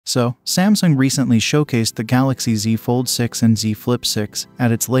So, Samsung recently showcased the Galaxy Z Fold 6 and Z Flip 6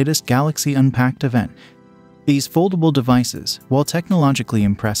 at its latest Galaxy Unpacked event. These foldable devices, while technologically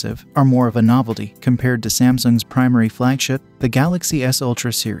impressive, are more of a novelty compared to Samsung's primary flagship, the Galaxy S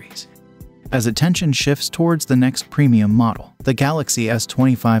Ultra series. As attention shifts towards the next premium model, the Galaxy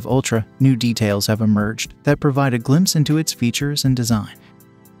S25 Ultra, new details have emerged that provide a glimpse into its features and design.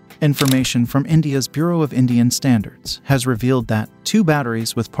 Information from India's Bureau of Indian Standards has revealed that two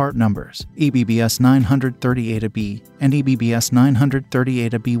batteries with part numbers EBBS 938AB and EBBS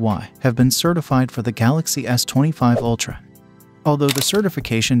 938ABY have been certified for the Galaxy S25 Ultra. Although the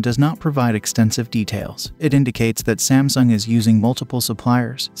certification does not provide extensive details, it indicates that Samsung is using multiple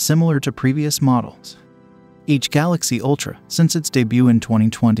suppliers, similar to previous models. Each Galaxy Ultra, since its debut in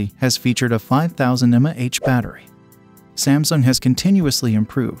 2020, has featured a 5000 mAh battery. Samsung has continuously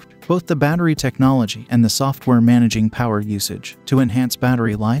improved both the battery technology and the software managing power usage to enhance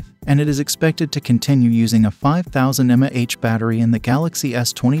battery life, and it is expected to continue using a 5000 mAh battery in the Galaxy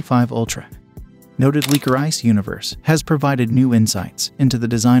S25 Ultra. Noted leaker Ice Universe has provided new insights into the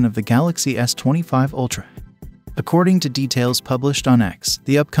design of the Galaxy S25 Ultra. According to details published on X,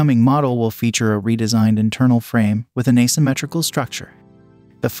 the upcoming model will feature a redesigned internal frame with an asymmetrical structure.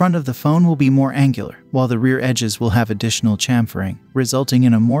 The front of the phone will be more angular, while the rear edges will have additional chamfering, resulting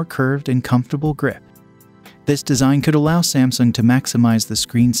in a more curved and comfortable grip. This design could allow Samsung to maximize the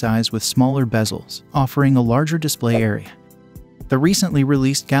screen size with smaller bezels, offering a larger display area. The recently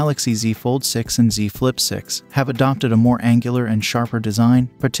released Galaxy Z Fold 6 and Z Flip 6 have adopted a more angular and sharper design,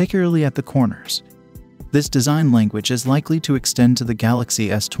 particularly at the corners. This design language is likely to extend to the Galaxy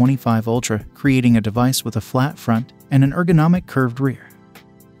S25 Ultra, creating a device with a flat front and an ergonomic curved rear.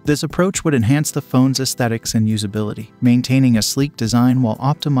 This approach would enhance the phone's aesthetics and usability, maintaining a sleek design while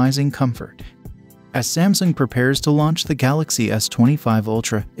optimizing comfort. As Samsung prepares to launch the Galaxy S25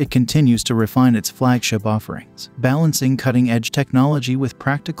 Ultra, it continues to refine its flagship offerings, balancing cutting-edge technology with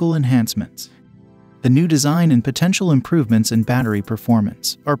practical enhancements. The new design and potential improvements in battery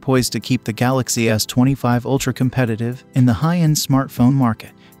performance are poised to keep the Galaxy S25 Ultra competitive in the high-end smartphone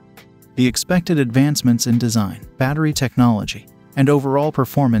market. The expected advancements in design, battery technology, and overall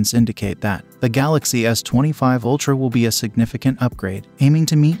performance indicate that the Galaxy S25 Ultra will be a significant upgrade, aiming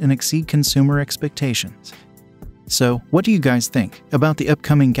to meet and exceed consumer expectations. So, what do you guys think about the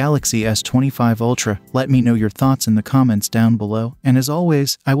upcoming Galaxy S25 Ultra? Let me know your thoughts in the comments down below, and as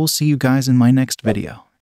always, I will see you guys in my next video.